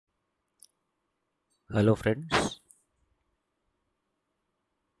Hello friends,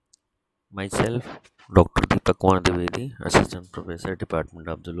 myself Dr. Deepak Kumar Dwivedi, Assistant Professor, Department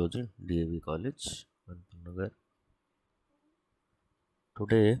of Zoology, DAV College, Nagar.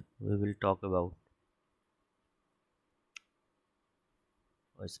 Today we will talk about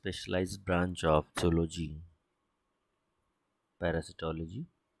a specialized branch of zoology, parasitology,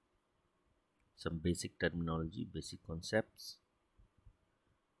 some basic terminology, basic concepts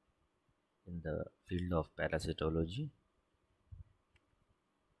in the field of parasitology.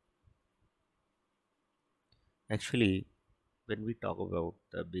 Actually, when we talk about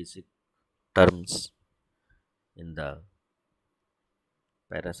the basic terms in the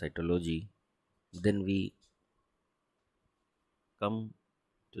parasitology, then we come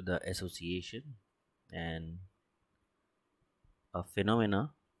to the association and a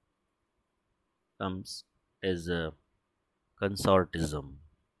phenomena comes as a consortism.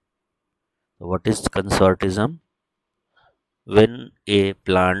 So what is consortism? When a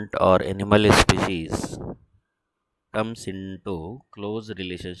plant or animal species comes into close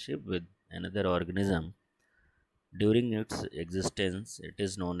relationship with another organism during its existence, it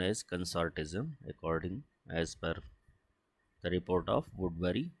is known as consortism according as per the report of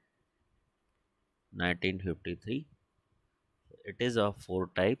Woodbury 1953. It is of four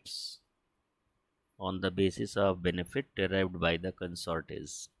types on the basis of benefit derived by the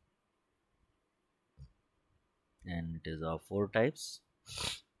consortes, and it is of four types: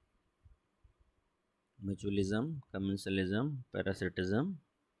 mutualism, commensalism, parasitism,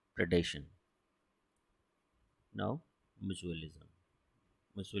 predation. Now, mutualism.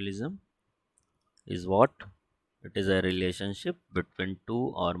 Mutualism is what? It is a relationship between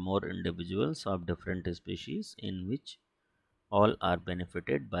two or more individuals of different species in which all are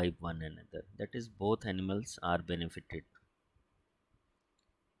benefited by one another. That is, both animals are benefited.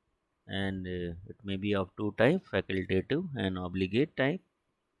 And it may be of two types, facultative and obligate type.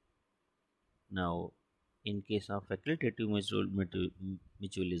 Now, in case of facultative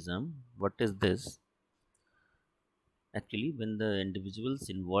mutualism, what is this? Actually, when the individuals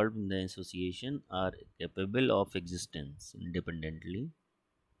involved in the association are capable of existence independently,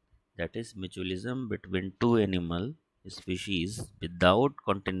 that is mutualism between two animal species without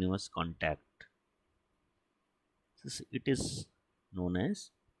continuous contact. It is known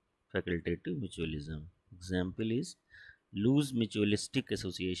as facultative mutualism. Example is loose mutualistic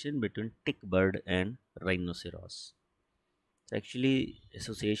association between tick bird and rhinoceros. So actually,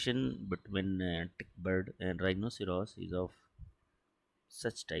 association between tick bird and rhinoceros is of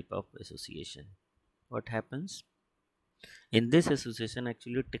such type of association. What happens in this association?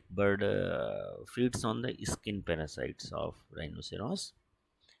 Actually, tick bird feeds on the skin parasites of rhinoceros,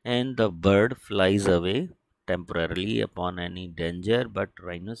 and the bird flies away temporarily upon any danger, but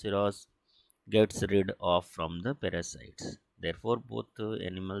rhinoceros gets rid of from the parasites. Therefore, both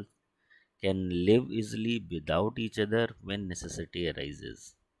animals can live easily without each other when necessity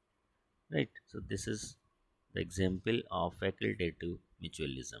arises. Right. So this is the example of facultative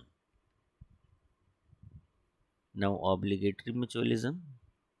mutualism. Now, obligatory mutualism,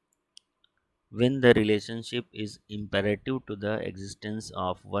 when the relationship is imperative to the existence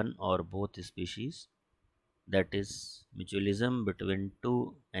of one or both species, that is mutualism between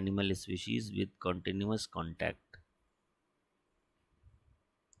two animal species with continuous contact.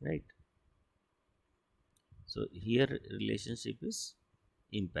 Right. So here relationship is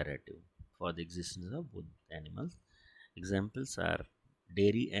imperative for the existence of both animals. Examples are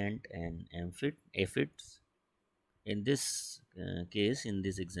dairy ant and aphids. In this case, in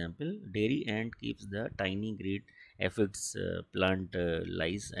this example, dairy ant keeps the tiny green aphids plant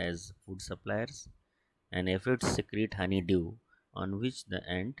lice as food suppliers, and aphids secrete honeydew on which the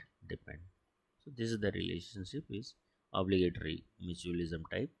ant depend. So this is the relationship is obligatory mutualism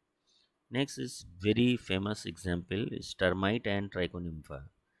type. Next is very famous example is termite and trichonympha.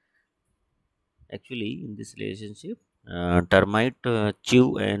 Actually, in this relationship, termite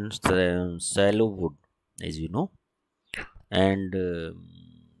chew and shallow wood, as you know, and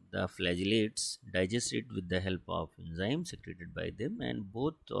the flagellates digest it with the help of enzymes secreted by them, and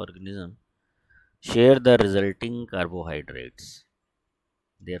both organisms share the resulting carbohydrates.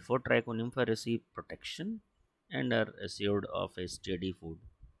 Therefore, trichonympha receive protection and are assured of a steady food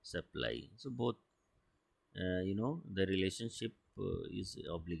supply. So both, the relationship is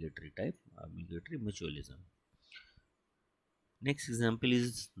obligatory type, obligatory mutualism. Next example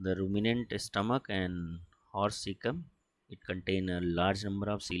is the ruminant stomach and horse cecum. It contains a large number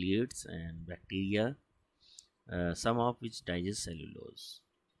of ciliates and bacteria, some of which digest cellulose.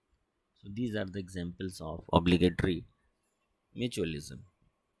 So these are the examples of obligatory mutualism.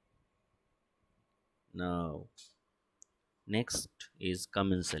 Now, next is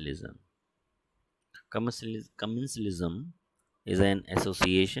commensalism. Commensalism is an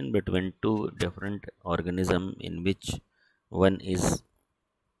association between two different organisms in which one is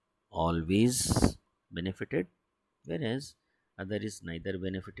always benefited, whereas other is neither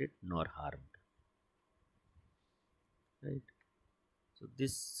benefited nor harmed. Right. So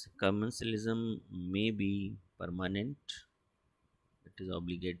this commensalism may be permanent, it is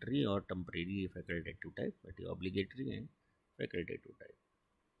obligatory, or temporary facultative type. It is obligatory and facultative type.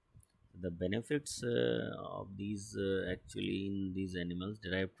 The benefits of these actually in these animals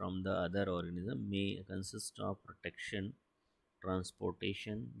derived from the other organism may consist of protection,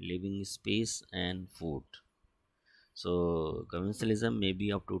 transportation, living space, and food. So commensalism may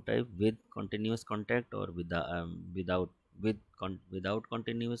be of two types: with continuous contact or without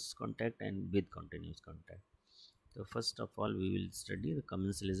continuous contact and with continuous contact. So first of all, we will study the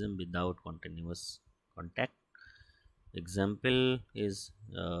commensalism without continuous contact. Example is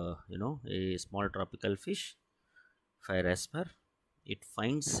a small tropical fish, Phyrasper. It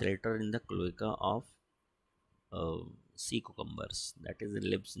finds shelter in the cloaca of sea cucumbers. That is, it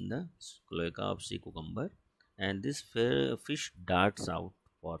lives in the cloaca of sea cucumber, and this fish darts out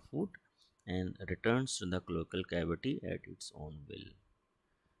for food and returns to the cloacal cavity at its own will.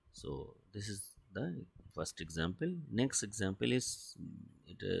 So this is the first example. Next example is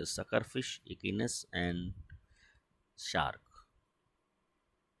it suckerfish, echinus, and shark.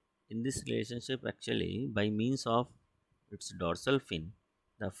 In this relationship, actually, by means of its dorsal fin,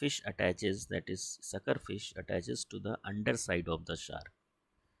 the fish attaches, that is, suckerfish attaches to the underside of the shark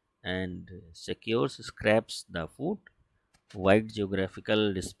and secures, scraps the food, wide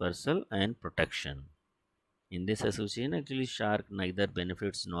geographical dispersal, and protection. In this association, actually, shark neither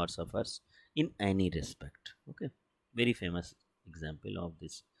benefits nor suffers in any respect. Okay, very famous example of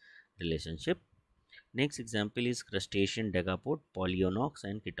this relationship. Next example is crustacean, decapod, Polyonyx,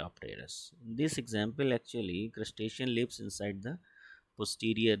 and Chytopterus. In this example, actually, crustacean lives inside the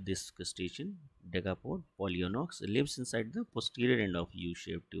posterior. This crustacean, decapod, Polyonyx, lives inside the posterior end of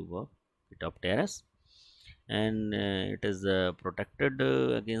U-shaped tube of Chytopterus, and it is protected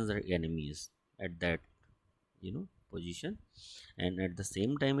against the enemies at that position, and at the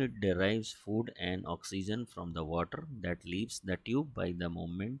same time it derives food and oxygen from the water that leaves the tube by the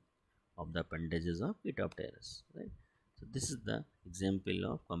movement of the appendages of Chytopterus, right. So this is the example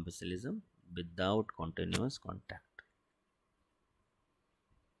of commensalism without continuous contact.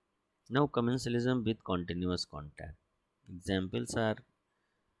 Now commensalism with continuous contact. Examples are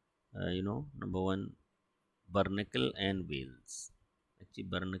number one, barnacle and whales. Actually,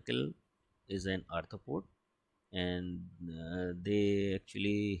 barnacle is an arthropod, and they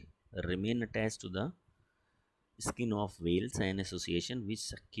actually remain attached to the skin of whales, an association which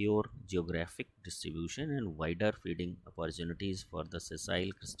secure geographic distribution and wider feeding opportunities for the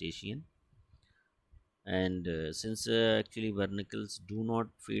sessile crustacean. And since actually barnacles do not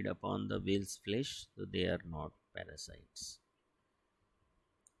feed upon the whale's flesh, so they are not parasites.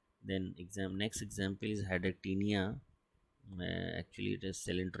 Then next example is Hadactinia. Actually, it is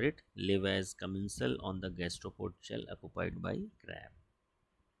cylindrate, live as commensal on the gastropod shell occupied by crab.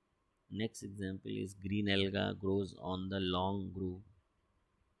 Next example is green alga, grows on the long groove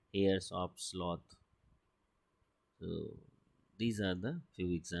hairs of sloth. So these are the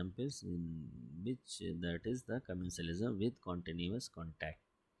few examples in which that is the commensalism with continuous contact.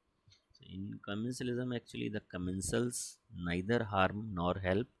 So in commensalism, actually the commensals neither harm nor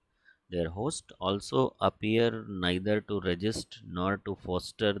help their host, also appear neither to resist nor to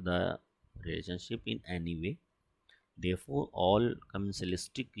foster the relationship in any way. Therefore, all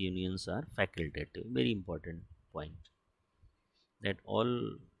commensalistic unions are facultative. Very important point, that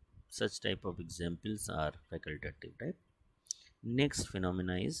all such type of examples are facultative type. Next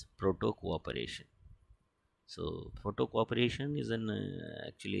phenomena is proto-cooperation. So proto-cooperation is an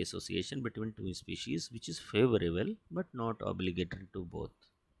actually association between two species which is favorable but not obligatory to both,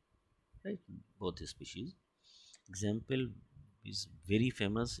 right? Both species. Example is very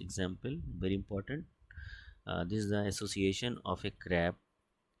famous example, very important. This is the association of a crab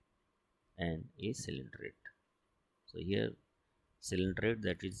and a cylindrate. So here cylindrate,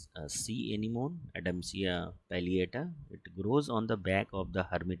 that is a sea anemone, Adamsia palliata. It grows on the back of the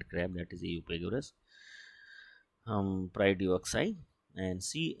hermit crab, that is Eupagorus Pridioxi, and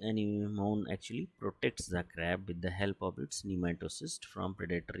sea anemone actually protects the crab with the help of its nematocyst from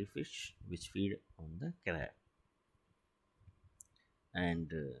predatory fish which feed on the crab.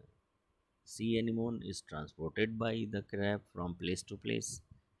 And sea anemone is transported by the crab from place to place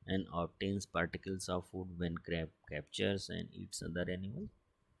and obtains particles of food when crab captures and eats other animals.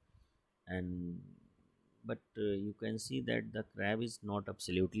 And but you can see that the crab is not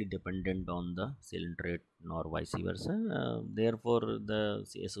absolutely dependent on the cylindrate nor vice versa. Therefore, the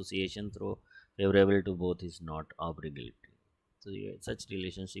association through favorable to both is not obligatory. So, yeah, such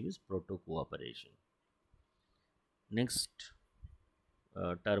relationship is proto cooperation. Next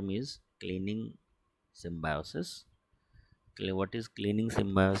term is cleaning symbiosis. What is cleaning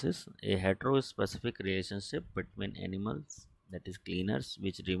symbiosis? A heterospecific relationship between animals, that is cleaners,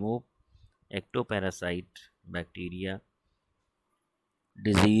 which remove ectoparasite bacteria,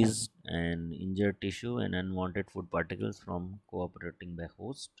 disease and injured tissue and unwanted food particles from cooperating by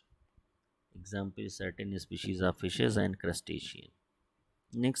host. Example is certain species of fishes and crustacean.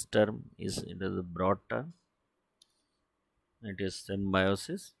 Next term is, it is a broad term. It is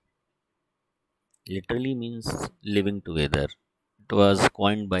symbiosis. Literally means living together. It was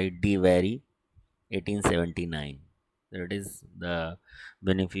coined by D. Vary, 1879. That is the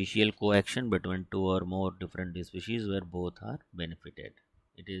beneficial coaction between two or more different species where both are benefited.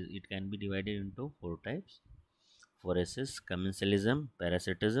 It can be divided into four types: Phoresis, commensalism,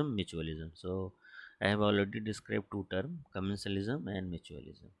 parasitism, mutualism. So I have already described two terms, commensalism and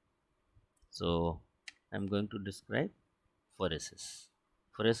mutualism. So I am going to describe phoresis.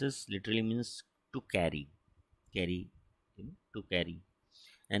 Phoresis literally means to carry, to carry,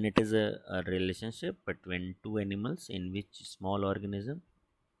 and it is a relationship between two animals in which small organism,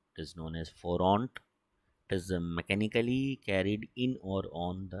 it is known as phoront, it is mechanically carried in or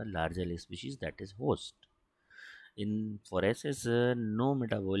on the larger species, that is host. In phoresis, no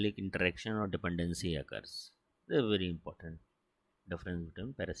metabolic interaction or dependency occurs. They are very important difference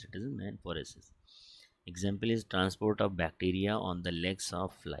between parasitism and phoresis. Example is transport of bacteria on the legs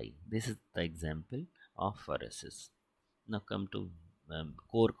of fly. This is the example of phoresis. Now come to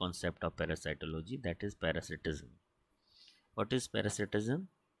core concept of parasitology, that is parasitism. What is parasitism?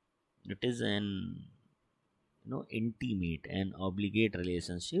 It is an intimate and obligate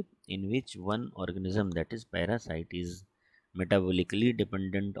relationship in which one organism, that is parasite, is metabolically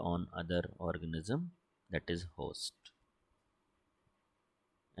dependent on other organism, that is host.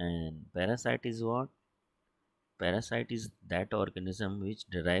 And parasite is what? Parasite is that organism which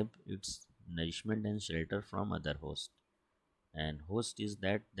derive its nourishment and shelter from other host, and host is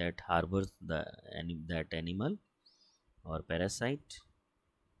that harbors that animal or parasite.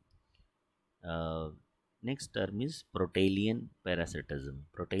 Uh, Next term is protelian parasitism.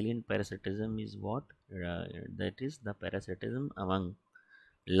 Protelian parasitism is what? That is the parasitism among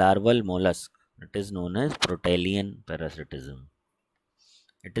larval mollusk. It is known as protelian parasitism.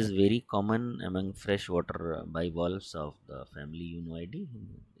 It is very common among freshwater bivalves of the family Unoidae,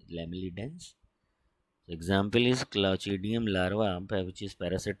 Lamellidans. Example is Clostridium larva, which is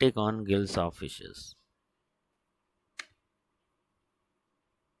parasitic on gills of fishes.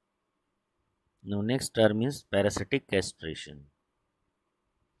 Now, next term is parasitic castration.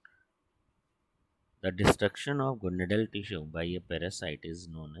 The destruction of gonadal tissue by a parasite is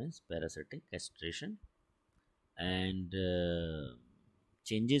known as parasitic castration, and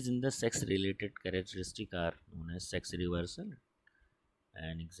changes in the sex related characteristic are known as sex reversal.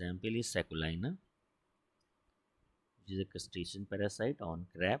 An example is Saculina, which is a castration parasite on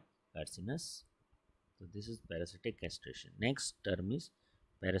crab, Carcinus. So, this is parasitic castration. Next term is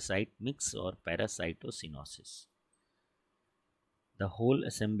parasite mix or parasitocinosis. The whole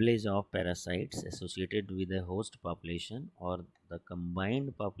assemblage of parasites associated with a host population or the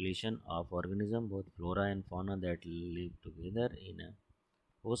combined population of organisms, both flora and fauna, that live together in a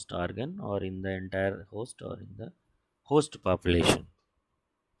host organ or in the entire host or in the host population.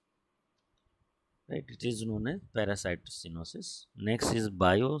 Right, it is known as parasitocinosis. Next is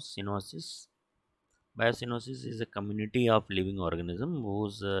biocinosis. Biocinosis is a community of living organisms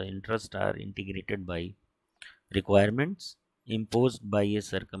whose interests are integrated by requirements imposed by a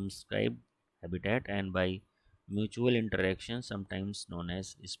circumscribed habitat and by mutual interaction, sometimes known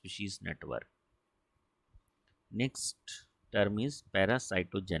as species network. Next term is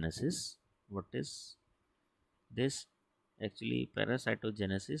parasitogenesis. What is this? Actually,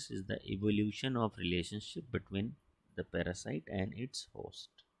 parasitogenesis is the evolution of relationship between the parasite and its host.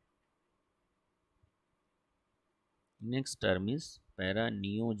 Next term is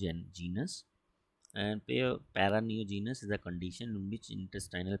paraneogenous, and paraneogenous is a condition in which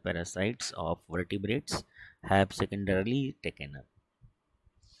intestinal parasites of vertebrates have secondarily taken up.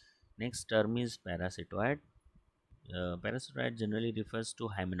 Next term is parasitoid. Parasitoid generally refers to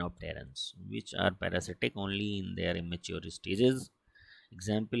hymenopterans, which are parasitic only in their immature stages.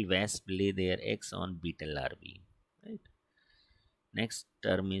 Example, wasps lay their eggs on beetle larvae. Right. Next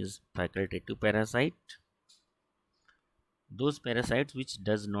term is facultative parasite. Those parasites which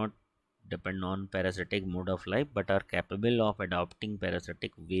does not depend on parasitic mode of life but are capable of adopting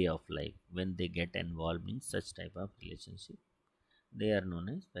parasitic way of life. When they get involved in such type of relationship, they are known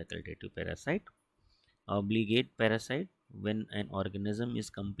as facultative parasite. Obligate parasite, when an organism is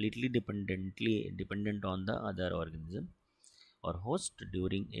completely dependent on the other organism or host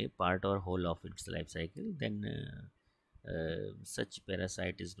during a part or whole of its life cycle, then such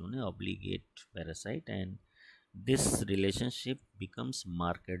parasite is known as obligate parasite, and this relationship becomes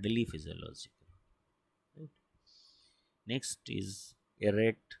markedly physiological. Right? Next is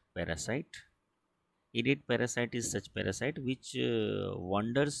errate parasite. Errate parasite is such parasite which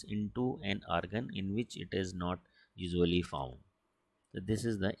wanders into an organ in which it is not usually found. So this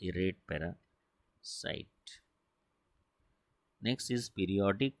is the errate parasite. Next is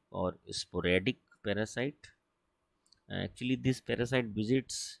periodic or sporadic parasite. Actually, this parasite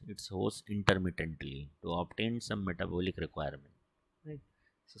visits its host intermittently to obtain some metabolic requirement. Right.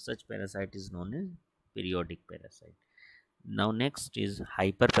 So such parasite is known as periodic parasite. Now next is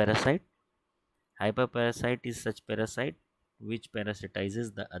hyperparasite. Hyperparasite is such parasite which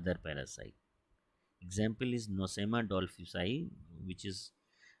parasitizes the other parasite. Example is Nosema dolphusii, which is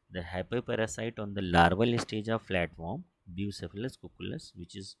the hyperparasite on the larval stage of flatworm, Bucephalus cuculus,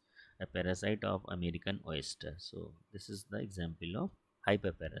 which is a parasite of American oyster. So this is the example of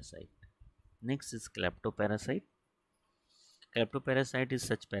hyperparasite. Next is kleptoparasite. Kleptoparasite is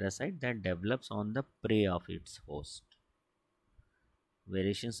such parasite that develops on the prey of its host.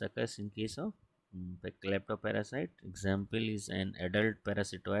 Variations occurs in case of kleptoparasite. Example is an adult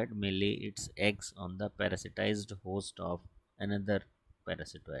parasitoid may lay its eggs on the parasitized host of another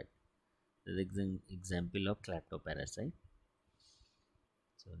parasitoid. This is an example of kleptoparasite.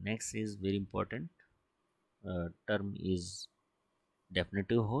 So next is very important term is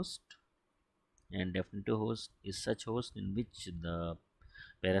definitive host, and definitive host is such host in which the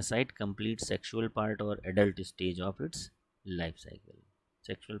parasite completes sexual part or adult stage of its life cycle.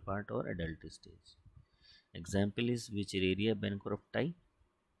 Sexual part or adult stage. Example is Wuchereria bancrofti,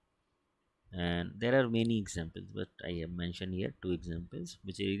 and there are many examples, but I have mentioned here two examples.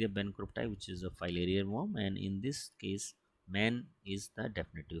 Wuchereria bancrofti, which is a filarial worm, and in this case, man is the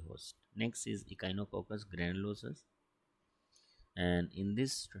definitive host. Next is Echinococcus granulosus, and in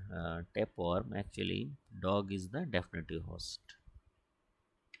this tapeworm, actually, dog is the definitive host.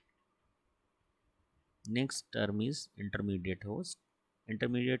 Next term is intermediate host.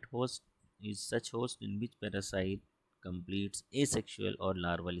 Intermediate host is such host in which parasite completes asexual or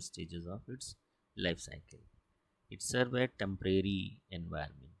larval stages of its life cycle. It serves a temporary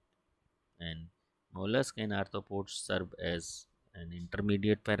environment, and mollusk and arthropods serve as an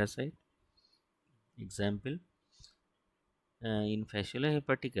intermediate parasite. Example, in Fasciola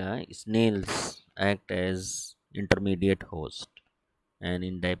hepatica, snails act as intermediate host, and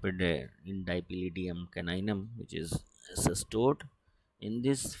in Dipylidium caninum, which is cestode, in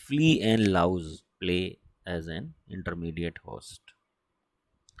this flea and louse play as an intermediate host.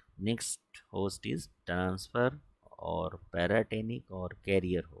 Next host is transfer or paratenic or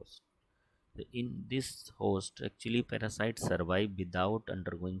carrier host. In this host, actually parasites survive without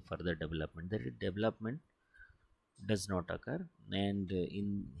undergoing further development. That development does not occur, and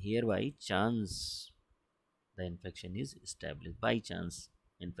in hereby chance the infection is established. By chance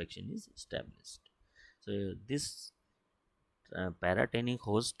infection is established. So this paratenic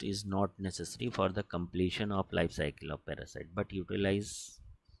host is not necessary for the completion of life cycle of parasite, but utilize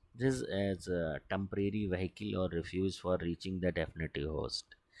this as a temporary vehicle or refuge for reaching the definitive host.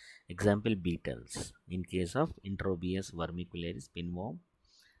 Example, beetles in case of Introbius vermicularis pinworm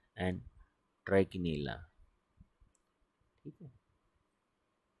and Trichinella. Okay.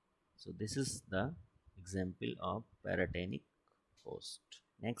 So this is the example of paratenic host.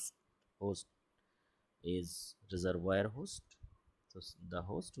 Next host is reservoir host. So the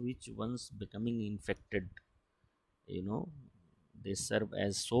host which once becoming infected, they serve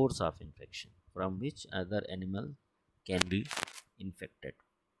as source of infection from which other animal can be infected.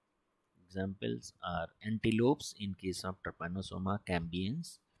 Examples are antelopes in case of Trypanosoma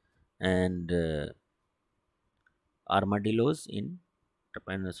cambiens and armadillos in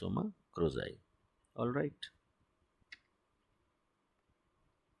Trypanosoma cruzi. All right.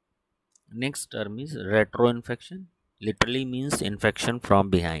 Next term is retroinfection. Literally means infection from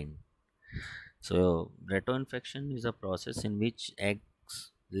behind. So retroinfection is a process in which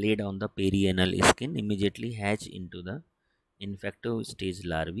eggs laid on the perianal skin immediately hatch into the infective stage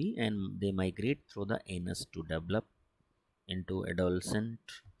larvae, and they migrate through the anus to develop into adolescent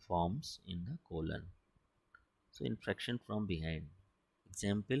forms in the colon. So infection from behind.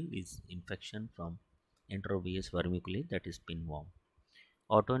 Example is infection from Enterobius vermiculae, that is pinworm,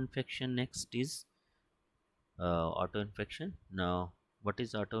 Autoinfection next is autoinfection. Now, what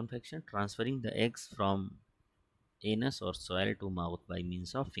is autoinfection? Transferring the eggs from anus or soil to mouth by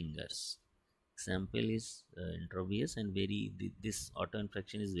means of fingers. Example is intravenous, and this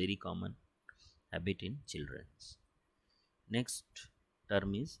autoinfection is very common habit in children. Next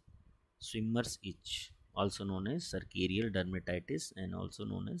term is swimmer's itch, also known as cercarial dermatitis and also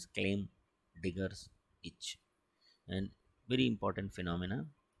known as claim digger's itch, and very important phenomena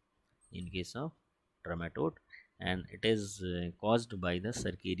in case of trematode, and it is caused by the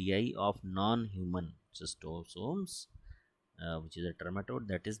cercariae of non-human cystosomes, which is a trematode,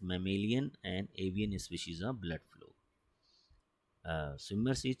 that is mammalian and avian species of blood flow.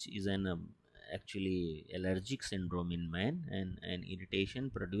 Swimmer's itch is an actually allergic syndrome in man, and an irritation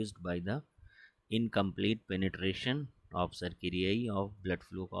produced by the incomplete penetration of cercariae of blood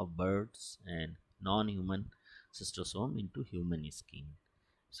flow of birds and non-human cystosome into human skin.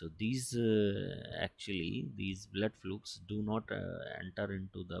 So these actually these blood flukes do not enter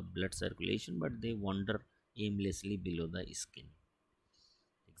into the blood circulation, but they wander aimlessly below the skin.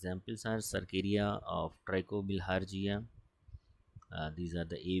 Examples are cercaria of trichobilhargia. These are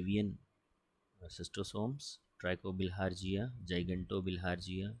the avian cystosomes: trichobilhargia,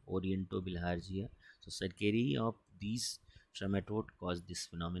 gigantobilhargia, orientobilhargia. So cercariae of these trematode cause this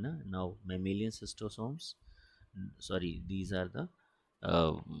phenomena. Now mammalian cystosomes, sorry, these are the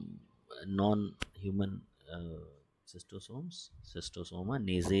uh, non-human cystosomes: cystosoma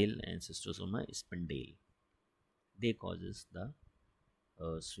nasale and cystosoma spindale. They causes the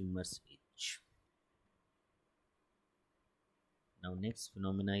swimmer's itch. Now next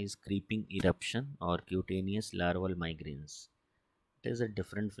phenomena is creeping eruption or cutaneous larval migraines. It is a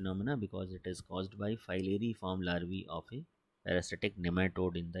different phenomena because it is caused by filariform larvae of a parasitic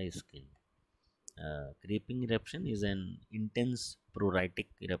nematode in the skin. Creeping eruption is an intense pruritic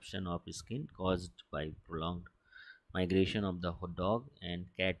eruption of skin caused by prolonged migration of the dog and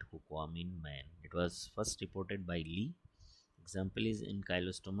cat hookworm in man. It was first reported by Lee. Example is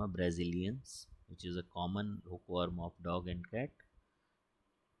Ankylostoma brasiliensis, which is a common hookworm of dog and cat.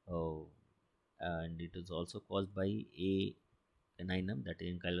 Uh, and it is also caused by A. caninum, that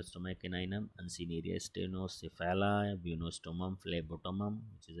is Ankylostoma caninum, Uncineria stenocephala, Bunostomum phlebotomum,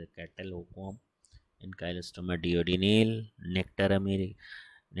 which is a cattle hookworm, Ankylostoma duodenale,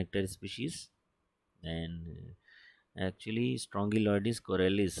 nectar species, and actually Strongyloides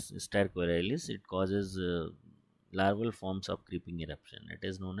coralis, star coralis, it causes larval forms of creeping eruption. It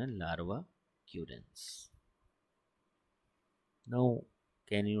is known as larva curans. Now,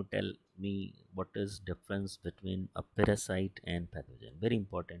 can you tell me what is difference between a parasite and pathogen? Very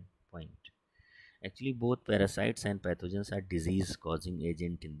important point. Actually, both parasites and pathogens are disease causing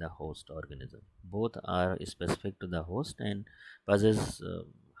agent in the host organism. Both are specific to the host and possess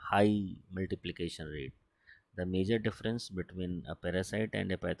high multiplication rate. The major difference between a parasite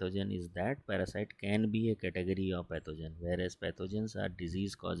and a pathogen is that parasite can be a category of pathogen, whereas pathogens are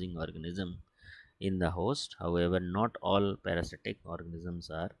disease causing organism in the host. However, not all parasitic organisms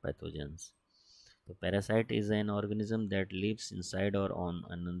are pathogens. The parasite is an organism that lives inside or on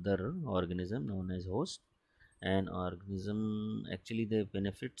another organism known as host. An organism actually the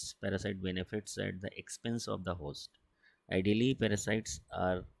benefits parasite benefits at the expense of the host. Ideally, parasites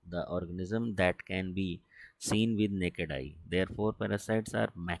are the organism that can be seen with naked eye. Therefore, parasites are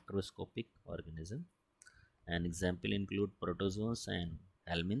macroscopic organism. An example include protozoans and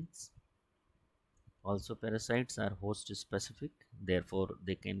helminths. Also, parasites are host specific, therefore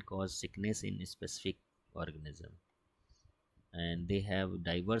they can cause sickness in a specific organism, and they have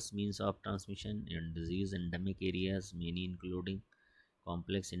diverse means of transmission in disease endemic areas, many including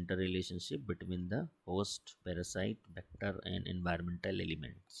complex interrelationship between the host, parasite, vector, and environmental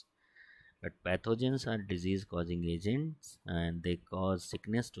elements. But pathogens are disease causing agents and they cause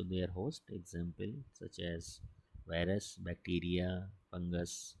sickness to their host. Example such as virus, bacteria,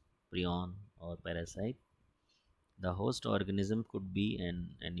 fungus, prion, or parasite. The host organism could be an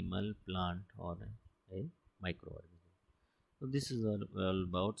animal, plant, or a microorganism. So this is all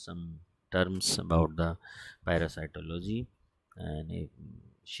about some terms about the parasitology. And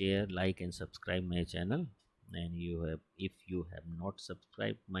share, like, and subscribe my channel. And if you have not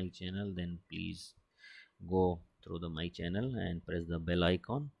subscribed my channel, then please go through the my channel and press the bell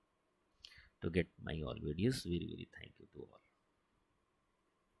icon to get my all videos. Very thank you.